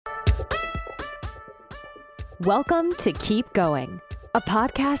Welcome to Keep Going, a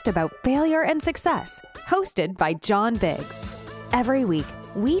podcast about failure and success, hosted by John Biggs. Every week,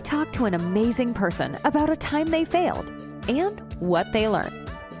 we talk to an amazing person about a time they failed and what they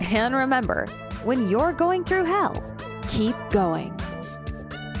learned. And remember, when you're going through hell, keep going.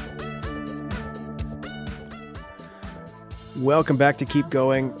 Welcome back to Keep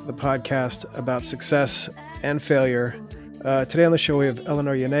Going, the podcast about success and failure. Today on the show, we have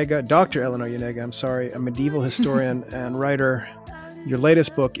Eleanor Janega, Dr. Eleanor Janega, a medieval historian and writer. Your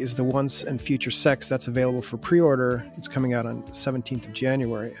latest book is The Once and Future Sex. That's available for pre-order. It's coming out on 17th of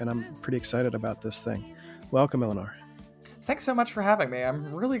January, and I'm pretty excited about this thing. Welcome, Eleanor. Thanks so much for having me.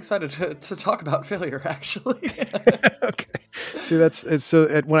 I'm really excited to talk about failure, actually. Okay. See,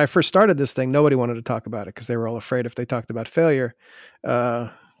 when I first started this thing, nobody wanted to talk about it because they were all afraid if they talked about failure,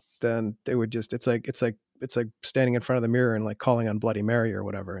 then they would just, it's like standing in front of the mirror and like calling on Bloody Mary or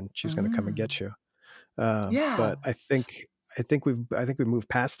whatever, and she's going to come and get you. Yeah. But I think we've moved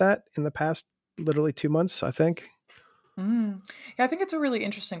past that in the past literally 2 months, I think. Yeah, I think it's a really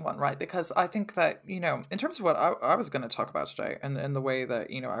interesting one, right? Because I think that, in terms of what I was going to talk about today and the way that,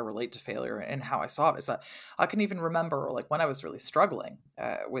 I relate to failure and how I saw it is that I can even remember like when I was really struggling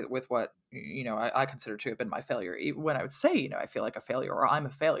with what, I consider to have been my failure. When I would say, I feel like a failure or I'm a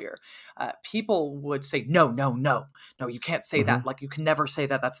failure, people would say, no, you can't say that. Like you can never say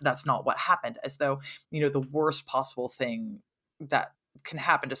that. That's not what happened. As though, the worst possible thing that can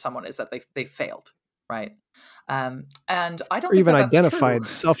happen to someone is that they failed. Right. And I don't or even true.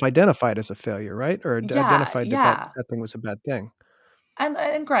 self-identified as a failure, right? Or identified that thing was a bad thing.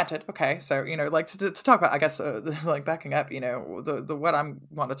 And granted, okay, so like to talk about, I guess, like backing up, the what I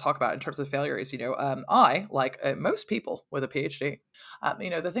want to talk about in terms of failure is, I like most people with a PhD,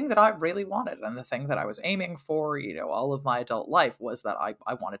 the thing that I really wanted and the thing that I was aiming for, all of my adult life was that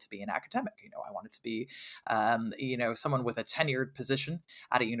I wanted to be an academic. I wanted to be, someone with a tenured position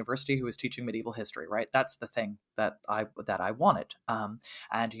at a university who was teaching medieval history. Right, that's the thing that I wanted. And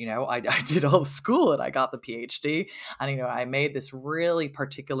I did all the school and I got the PhD, and I made this really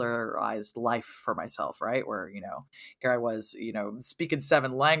particularized life for myself, right? Where, here I was, speaking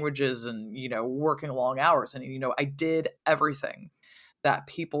 7 languages and, working long hours. And, I did everything that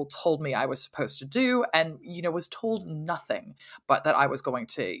people told me I was supposed to do and, was told nothing but that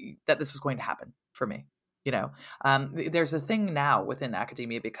that this was going to happen for me. There's a thing now within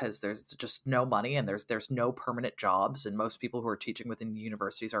academia because there's just no money and there's no permanent jobs, and most people who are teaching within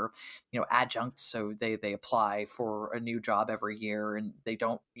universities are, adjuncts, so they apply for a new job every year and they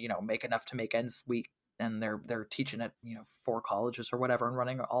don't, make enough to make ends meet, and they're teaching at 4 colleges or whatever and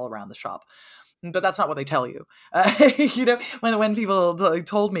running all around the shop. But that's not what they tell you. When people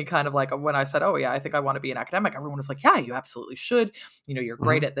told me kind of like when I said, oh, yeah, I think I want to be an academic, everyone was like, yeah, you absolutely should. You're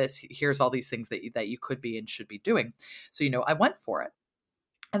great at this. Here's all these things that you could be and should be doing. So, I went for it.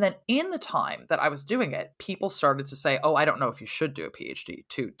 And then in the time that I was doing it, people started to say, oh, I don't know if you should do a PhD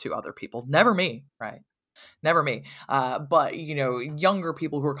to other people. Never me, right? Never me. But, younger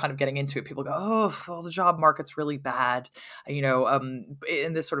people who are kind of getting into it, people go, oh, well, the job market's really bad,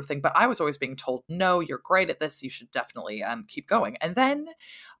 and this sort of thing. But I was always being told, no, you're great at this. You should definitely keep going. And then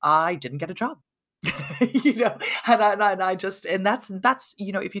I didn't get a job. And that's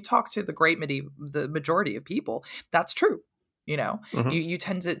if you talk to the majority of people, that's true. You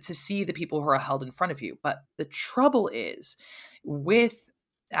tend to see the people who are held in front of you. But the trouble is with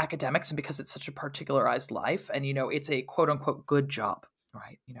academics, and because it's such a particularized life and it's a quote unquote good job,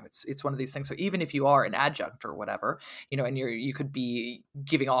 right? It's one of these things. So even if you are an adjunct or whatever, and you could be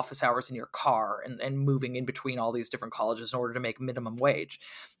giving office hours in your car and moving in between all these different colleges in order to make minimum wage,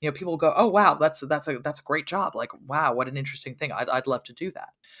 people go, oh wow, that's a great job. Like, wow, what an interesting thing. I'd love to do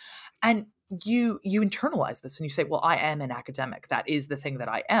that. And you internalize this and you say, well, I am an academic. That is the thing that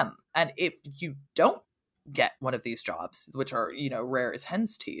I am. And if you don't get one of these jobs, which are, rare as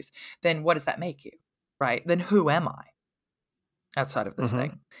hen's teeth, then what does that make you, right? Then who am I outside of this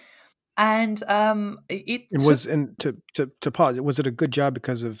thing? And to pause, was it a good job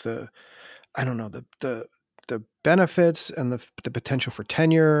because of the benefits and the potential for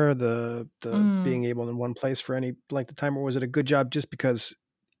tenure, the being able in one place for any length of time, or was it a good job just because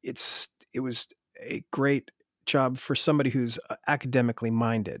it was a great job for somebody who's academically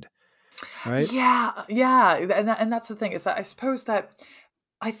minded? Right? Yeah. And that's the thing, is that I suppose that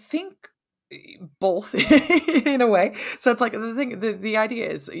I think both in a way. So it's like the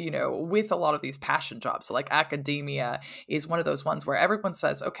idea is, with a lot of these passion jobs, so like academia is one of those ones where everyone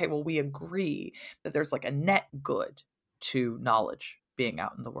says, okay, well, we agree that there's like a net good to knowledge, being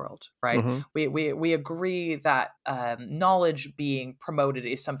out in the world, right? Mm-hmm. We agree that knowledge being promoted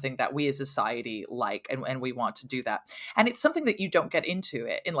is something that we as society like, and we want to do that. And it's something that you don't get into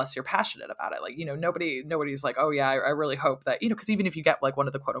it unless you're passionate about it. Like, nobody's like, oh yeah, I really hope that, because even if you get like one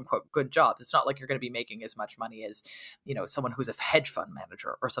of the quote unquote good jobs, it's not like you're going to be making as much money as, someone who's a hedge fund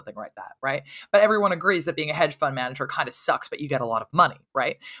manager or something like that, right? But everyone agrees that being a hedge fund manager kind of sucks, but you get a lot of money,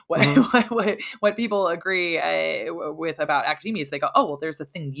 right? What people agree with about academia is they go, oh, well, there's a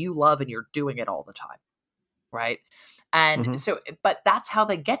thing you love and you're doing it all the time, right? And so, but that's how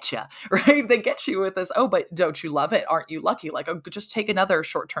they get you, right? They get you with this, oh, but don't you love it? Aren't you lucky? Like, oh, just take another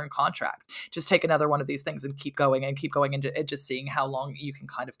short-term contract. Just take another one of these things and keep going and just seeing how long you can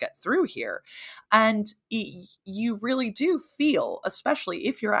kind of get through here. And you really do feel, especially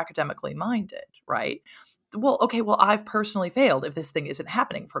if you're academically minded, right? Well, okay, well, I've personally failed if this thing isn't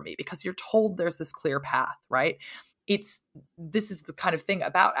happening for me, because you're told there's this clear path, right? This is the kind of thing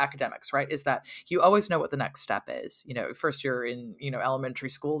about academics, right? Is that you always know what the next step is. First you're in, elementary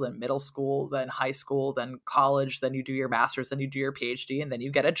school, then middle school, then high school, then college, then you do your master's, then you do your PhD, and then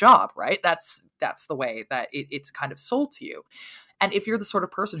you get a job, right? That's the way that it's kind of sold to you. And if you're the sort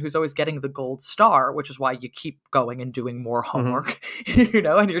of person who's always getting the gold star, which is why you keep going and doing more homework, and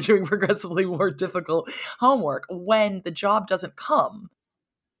you're doing progressively more difficult homework, when the job doesn't come,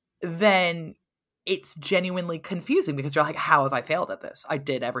 then it's genuinely confusing, because you're like, how have I failed at this? I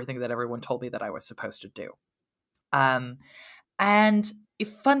did everything that everyone told me that I was supposed to do. And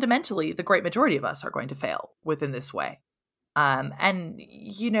fundamentally, the great majority of us are going to fail within this way. And,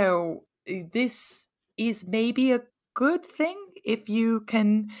 this is maybe a good thing if you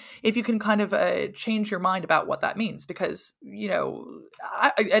can kind of change your mind about what that means, because,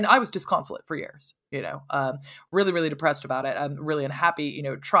 I was disconsolate for years, really, really depressed about it. I'm really unhappy,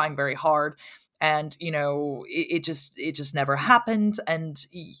 trying very hard. And, it just never happened. And,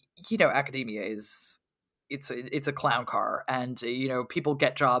 academia it's a clown car, and, people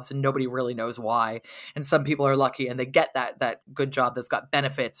get jobs and nobody really knows why. And some people are lucky and they get that good job that's got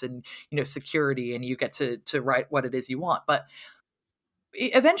benefits and, security, and you get to write what it is you want. But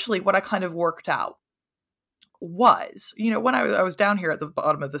eventually what I kind of worked out was, when I was down here at the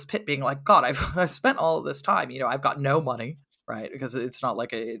bottom of this pit being like, God, I've spent all of this time, I've got no money, right? Because it's not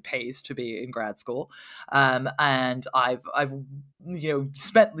like it pays to be in grad school. And I've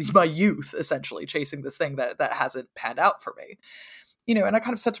spent my youth essentially chasing this thing that hasn't panned out for me. And I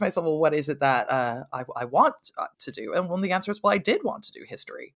kind of said to myself, well, what is it that I want to do? And the answer is, well, I did want to do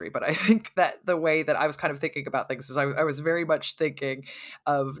history. But I think that the way that I was kind of thinking about things is I was very much thinking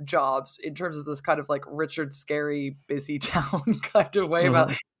of jobs in terms of this kind of like Richard Scarry busy town kind of way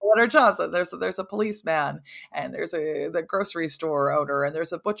about what are jobs. There's a policeman, and there's the grocery store owner, and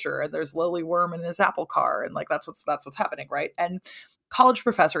there's a butcher, and there's Lowly Worm in his apple car. And like, that's what's happening, right? And college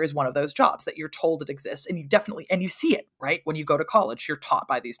professor is one of those jobs that you're told it exists, and you see it, right? When you go to college, you're taught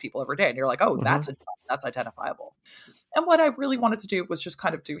by these people every day, and you're like, oh, that's a job, that's identifiable. And what I really wanted to do was just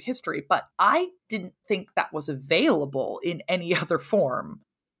kind of do history, but I didn't think that was available in any other form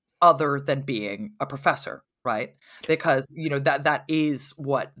other than being a professor, right? Because, that is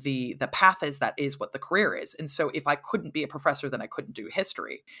what the path is, that is what the career is. And so if I couldn't be a professor, then I couldn't do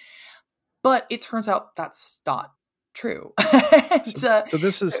history. But it turns out that's not true. So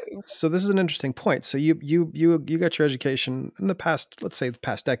this is an interesting point. So you got your education in the past, let's say the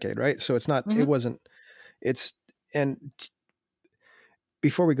past decade, right? So it's not, and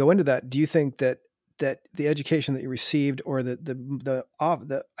before we go into that, do you think that the education that you received, or the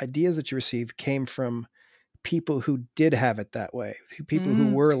ideas that you received, came from people who did have it that way? People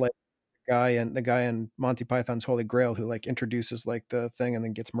who were like the guy in Monty Python's Holy Grail, who like introduces like the thing and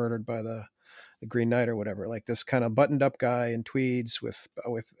then gets murdered by the Green Knight or whatever, like this kind of buttoned up guy in tweeds with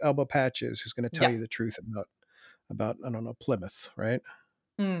elbow patches, who's going to tell you the truth about I don't know, Plymouth, right?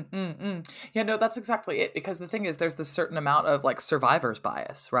 Yeah, no, that's exactly it. Because the thing is, there's this certain amount of like survivor's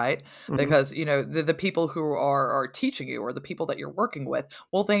bias, right? Because, the people who are teaching you, or the people that you're working with,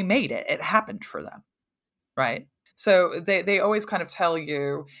 well, they made it. It happened for them, right? So they always kind of tell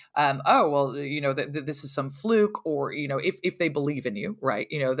you, oh, well, this is some fluke, or, if they believe in you, right,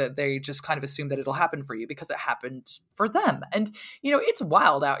 that they just kind of assume that it'll happen for you because it happened for them. And, it's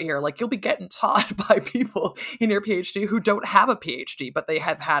wild out here. Like, you'll be getting taught by people in your PhD who don't have a PhD, but they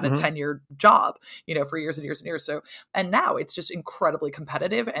have had a 10-year job, for years and years and years. So, and now it's just incredibly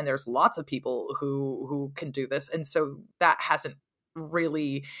competitive, and there's lots of people who can do this. And so that hasn't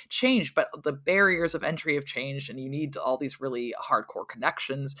really changed, but the barriers of entry have changed, and you need all these really hardcore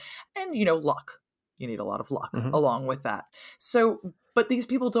connections and luck. You need a lot of luck along with that. So But these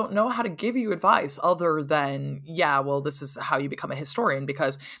people don't know how to give you advice other than, yeah, well, this is how you become a historian,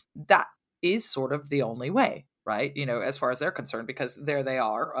 because that is sort of the only way, right? As far as they're concerned, because there they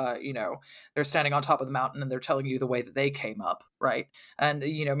are, they're standing on top of the mountain and they're telling you the way that they came up, right? And,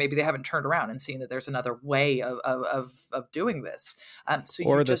 maybe they haven't turned around and seen that there's another way of doing this. So you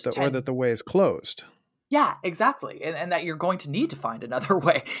Or that just tend. the way is closed. Yeah, exactly. And that you're going to need to find another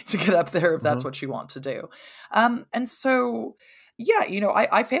way to get up there if that's what you want to do. And so, yeah,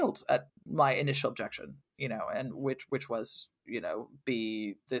 I failed at my initial objection, and which was,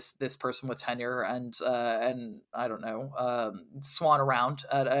 be this person with tenure and I don't know, swan around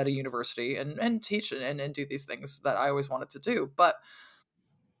at a university and teach and do these things that I always wanted to do. But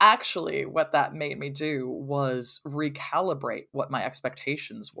actually, what that made me do was recalibrate what my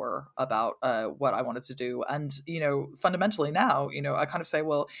expectations were about what I wanted to do. And, fundamentally now, I kind of say,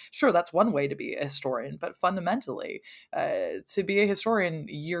 well, sure, that's one way to be a historian. But fundamentally, to be a historian,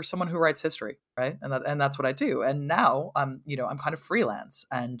 you're someone who writes history, right? And that's what I do. And now I'm kind of freelance.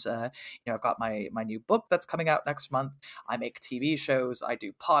 And, I've got my new book that's coming out next month. I make TV shows, I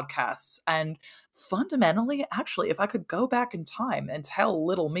do podcasts. And fundamentally, actually, if I could go back in time and tell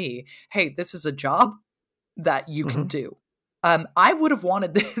little me, hey, this is a job that you can do, I would have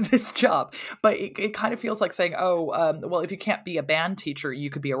wanted this job. But it kind of feels like saying, oh, well, if you can't be a band teacher, you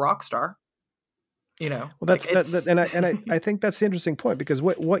could be a rock star. Well, I think that's the interesting point, because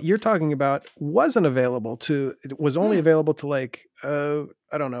what you're talking about wasn't available to, it was only available to, like,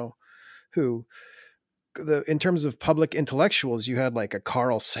 I don't know who. In terms of public intellectuals, you had like a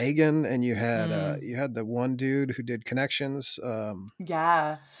Carl Sagan, and you had the one dude who did Connections.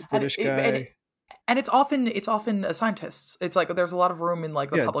 Yeah, British guy. And it's often scientists. It's like there's a lot of room in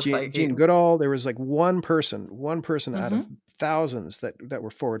like the public psyche. Gene Goodall. There was like one person out of thousands that were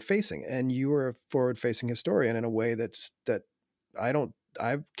forward facing, and you were a forward facing historian in a way that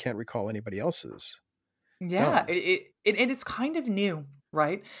I can't recall anybody else's. Yeah, it's kind of new,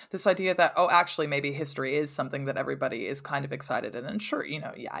 right? This idea that, oh, actually, maybe history is something that everybody is kind of excited in. And sure, you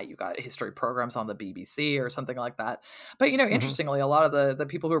got history programs on the BBC or something like that. But, interestingly, a lot of the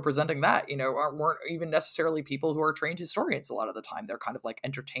people who are presenting that, weren't even necessarily people who are trained historians a lot of the time. They're kind of like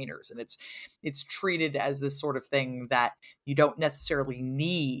entertainers. And it's treated as this sort of thing that you don't necessarily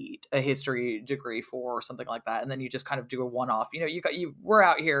need a history degree for or something like that. And then you just kind of do a one-off. We're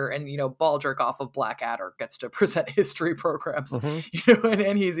out here and, Ball Jerk off of Blackadder gets to present history programs,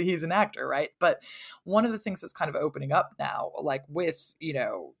 and he's an actor, right? But one of the things that's kind of opening up now, like with,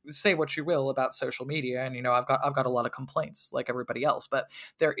 say what you will about social media, and I've got a lot of complaints like everybody else, but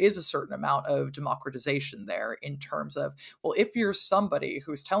there is a certain amount of democratization there in terms of, well, if you're somebody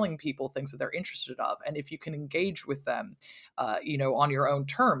who's telling people things that they're interested of, and if you can engage with them, on your own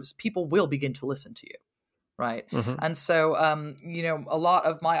terms, people will begin to listen to you. Right. And so, a lot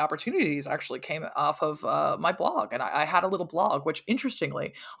of my opportunities actually came off of my blog. And I had a little blog, which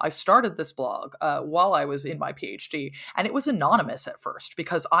interestingly, I started this blog while I was in my PhD. And it was anonymous at first,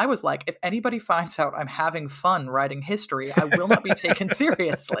 because I was like, if anybody finds out I'm having fun writing history, I will not be taken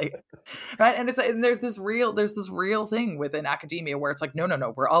seriously. Right. And there's this real thing within academia where it's like,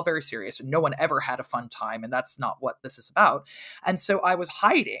 no, we're all very serious. No one ever had a fun time. And that's not what this is about. And so I was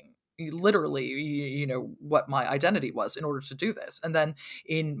hiding literally, what my identity was in order to do this. And then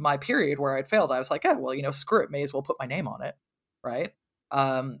in my period where I'd failed, I was like, well, screw it, may as well put my name on it, right?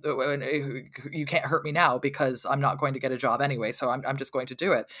 You can't hurt me now because I'm not going to get a job anyway, so I'm just going to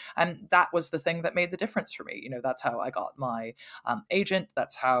do it. And that was the thing that made the difference for me. That's how I got my agent.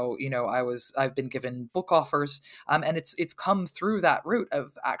 That's how I've been given book offers, and it's come through that route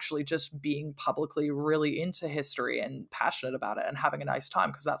of actually just being publicly really into history and passionate about it and having a nice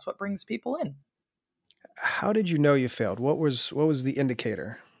time, because that's what brings people in. How did you know you failed? What was the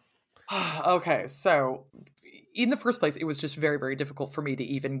indicator? Okay, so in the first place, it was just very, very difficult for me to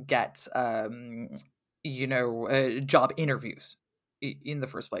even get, job interviews in the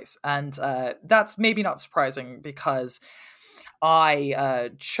first place. And that's maybe not surprising, because I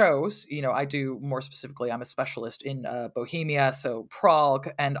chose, I do more specifically, I'm a specialist in Bohemia, so Prague.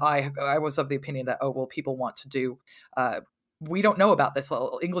 And I was of the opinion that, people want to do we don't know about this.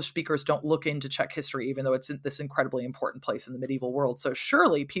 English speakers don't look into Czech history, even though it's this incredibly important place in the medieval world. So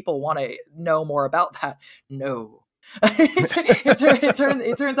surely people want to know more about that. No.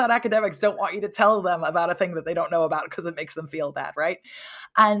 It turns out academics don't want you to tell them about a thing that they don't know about because it makes them feel bad, right?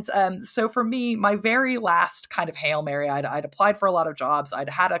 And so for me, my very last kind of Hail Mary, I'd applied for a lot of jobs. I'd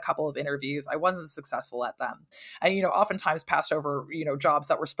had a couple of interviews. I wasn't successful at them. And, oftentimes passed over, jobs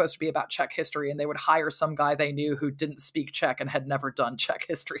that were supposed to be about Czech history, and they would hire some guy they knew who didn't speak Czech and had never done Czech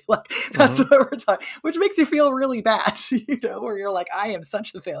history. Like, that's what we're talking, which makes you feel really bad, where you're like, I am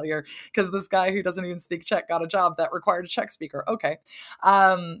such a failure because this guy who doesn't even speak Czech got a job that required a Czech speaker. Okay.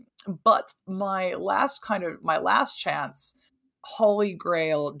 But my last chance holy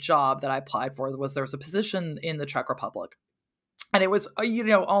grail job that I applied for was there was a position in the Czech Republic. And it was,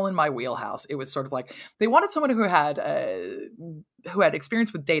 all in my wheelhouse. It was sort of like they wanted someone who had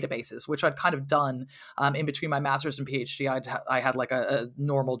experience with databases, which I'd kind of done in between my master's and PhD. I had like a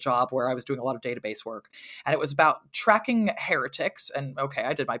normal job where I was doing a lot of database work, and it was about tracking heretics. And okay,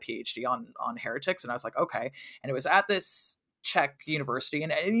 I did my PhD on heretics, and I was like, okay, and it was at this Czech university,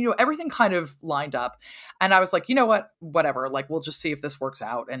 and everything kind of lined up, and I was like, whatever, like we'll just see if this works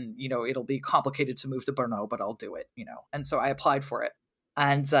out, and it'll be complicated to move to Brno, but I'll do it, and so I applied for it,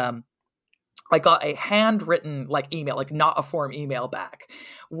 and I got a handwritten like email, like not a form email back,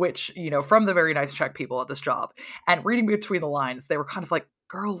 which from the very nice Czech people at this job, and reading between the lines, they were kind of like,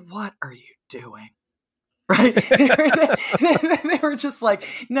 girl, what are you doing? Right? They were just like,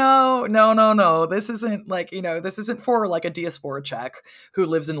 no. This isn't like, this isn't for like a diaspora Czech who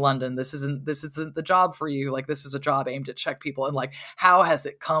lives in London. This isn't the job for you. Like, this is a job aimed at Czech people. And like, how has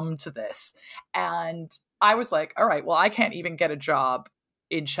it come to this? And I was like, all right, well, I can't even get a job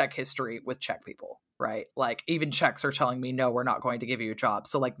in Czech history with Czech people, right? Like, even Czechs are telling me, no, we're not going to give you a job.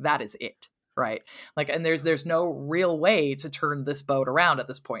 So like, that is it. Right. Like, and there's no real way to turn this boat around at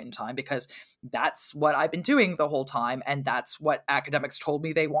this point in time, because that's what I've been doing the whole time. And that's what academics told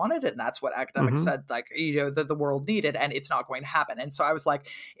me they wanted. And that's what academics said, like, the world needed, and it's not going to happen. And so I was like,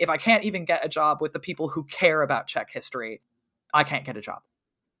 if I can't even get a job with the people who care about Czech history, I can't get a job.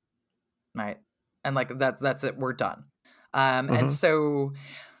 Right. And like, that's it. We're done. And so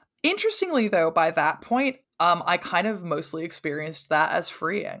interestingly, though, by that point, I kind of mostly experienced that as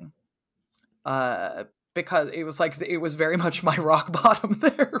freeing. Because it was like, it was very much my rock bottom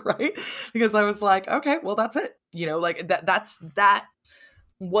there, right? Because I was like, okay, well, that's it. Like that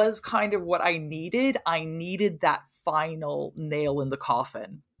was kind of what I needed. I needed that final nail in the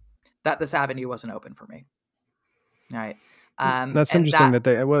coffin that this avenue wasn't open for me. Right. That's interesting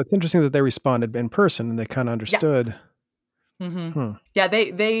it's interesting that they responded in person and they kind of understood. Yeah. Yeah,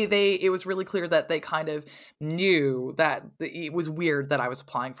 it was really clear that they kind of knew that it was weird that I was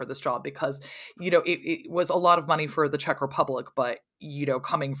applying for this job because, it was a lot of money for the Czech Republic, but,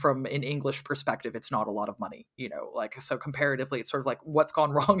 coming from an English perspective, it's not a lot of money, like, so comparatively, it's sort of like, what's gone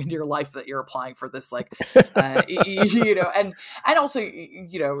wrong in your life that you're applying for this, like, and also,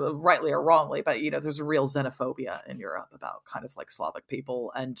 rightly or wrongly, but, there's a real xenophobia in Europe about kind of like Slavic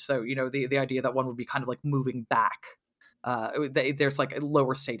people. And so, the idea that one would be kind of like moving back. There's like a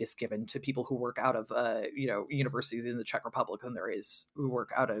lower status given to people who work out of universities in the Czech Republic than there is who work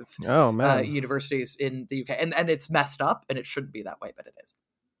out of universities in the UK, and it's messed up, and it shouldn't be that way, but it is.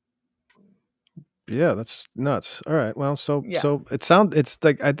 Yeah, that's nuts. All right, well, so it's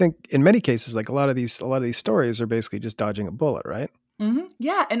like, I think in many cases, like a lot of these stories are basically just dodging a bullet, right?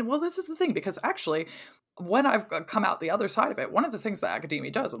 Yeah, and well, this is the thing, because actually, when I've come out the other side of it, one of the things that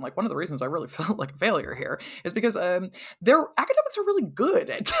academia does, and like one of the reasons I really felt like a failure here, is because their academics are really good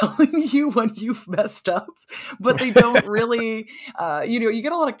at telling you when you've messed up, but they don't really, you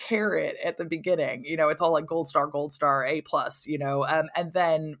get a lot of carrot at the beginning, it's all like gold star, A+, and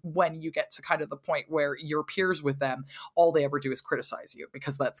then when you get to kind of the point where you're peers with them, all they ever do is criticize you,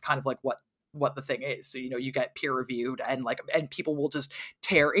 because that's kind of like what the thing is. So, you get peer reviewed, and people will just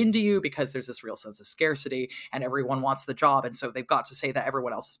tear into you because there's this real sense of scarcity and everyone wants the job. And so they've got to say that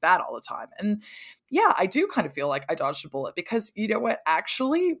everyone else is bad all the time. And yeah, I do kind of feel like I dodged a bullet, because you know what,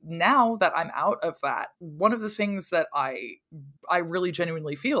 actually, now that I'm out of that, one of the things that I really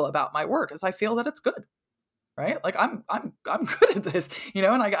genuinely feel about my work is I feel that it's good. Right? Like I'm good at this, and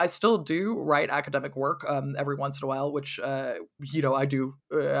I still do write academic work every once in a while, which, I do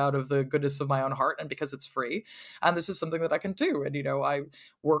out of the goodness of my own heart and because it's free. And this is something that I can do. And, I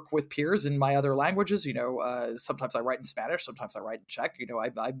work with peers in my other languages, sometimes I write in Spanish, sometimes I write in Czech,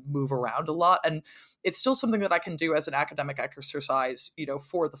 I move around a lot, and it's still something that I can do as an academic exercise,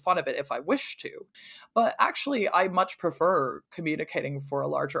 for the fun of it if I wish to. But actually, I much prefer communicating for a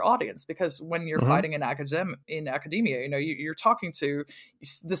larger audience, because when you're fighting in academia, you're talking to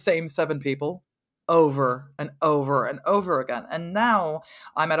the same 7 people over and over and over again. And now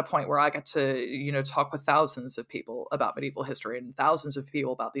I'm at a point where I get to, talk with thousands of people about medieval history and thousands of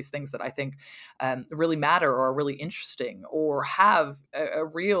people about these things that I think really matter or are really interesting or have a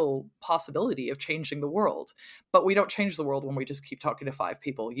real possibility of changing the world. But we don't change the world when we just keep talking to 5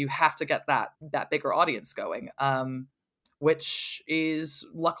 people. You have to get that bigger audience going, which is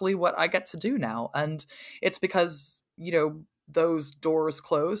luckily what I get to do now. And it's because, those doors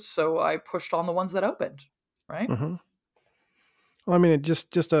closed, so I pushed on the ones that opened, right? Mm-hmm. Well, I mean, it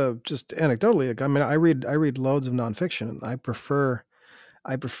just anecdotally, I mean, I read loads of nonfiction, and I prefer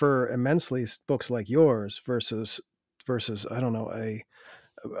immensely books like yours versus I don't know,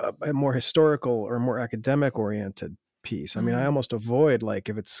 a more historical or more academic oriented piece. I mean, I almost avoid, like,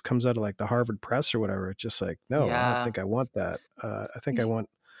 if it comes out of like the Harvard Press or whatever, it's just like, no, I don't think I want that. I think I want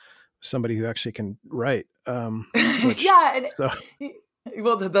somebody who actually can write.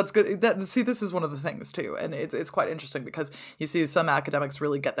 Well, that's good. See, this is one of the things too, and it's quite interesting because you see some academics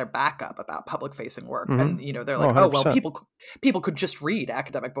really get their back up about public-facing work, and they're like, oh well, people could just read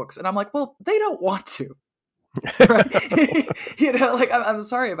academic books, and I'm like, well, they don't want to. Right? Like, I'm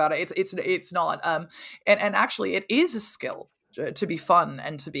sorry about it. It's not. And actually, it is a skill to be fun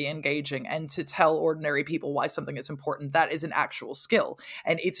and to be engaging and to tell ordinary people why something is important. That is an actual skill.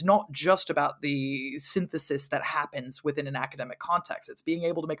 And it's not just about the synthesis that happens within an academic context. It's being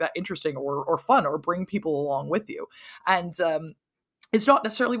able to make that interesting or fun or bring people along with you. And it's not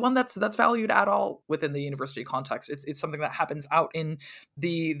necessarily one that's valued at all within the university context. It's something that happens out in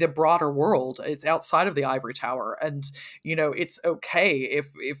the broader world. It's outside of the ivory tower, and it's okay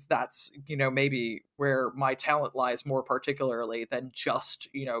if that's maybe where my talent lies more particularly than just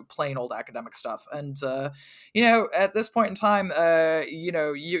plain old academic stuff. And at this point in time,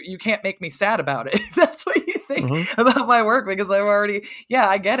 you can't make me sad about it. If that's what you think about my work, because I've already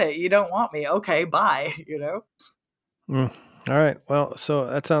I get it. You don't want me. Okay, bye. All right. Well, so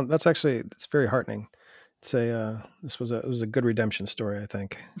that's actually, it's very heartening. It's it was a good redemption story, I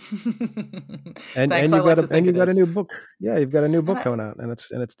think. And Thanks, you've got a new book. Yeah, you've got a new book coming out, and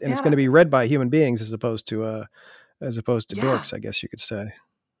it's going to be read by human beings as opposed to dorks, I guess you could say.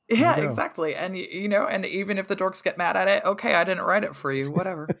 Yeah, exactly. And and even if the dorks get mad at it, okay, I didn't write it for you,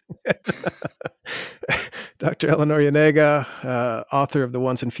 whatever. Dr. Eleanor Janega, author of The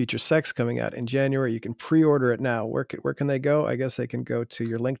Once and Future Sex, coming out in January. You can pre-order it now. Where can they go? I guess they can go to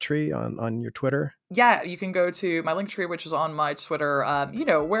your link tree on your Twitter. Yeah, you can go to my link tree, which is on my Twitter.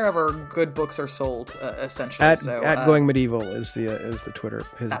 Wherever good books are sold, essentially. At Going Medieval is the Twitter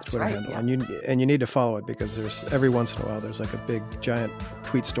Twitter handle, yeah. and you need to follow it because there's every once in a while there's like a big giant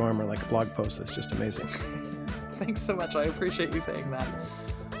tweet storm or like a blog post that's just amazing. Thanks so much. I appreciate you saying that.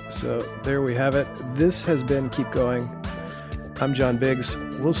 So there we have it. This has been Keep Going. I'm John Biggs.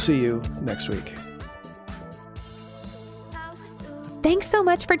 We'll see you next week. Thanks so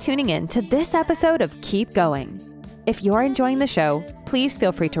much for tuning in to this episode of Keep Going. If you're enjoying the show, please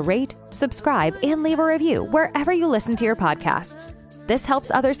feel free to rate, subscribe, and leave a review wherever you listen to your podcasts. This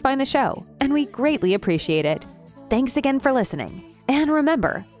helps others find the show, and we greatly appreciate it. Thanks again for listening. And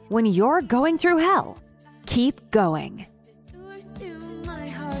remember, when you're going through hell, keep going.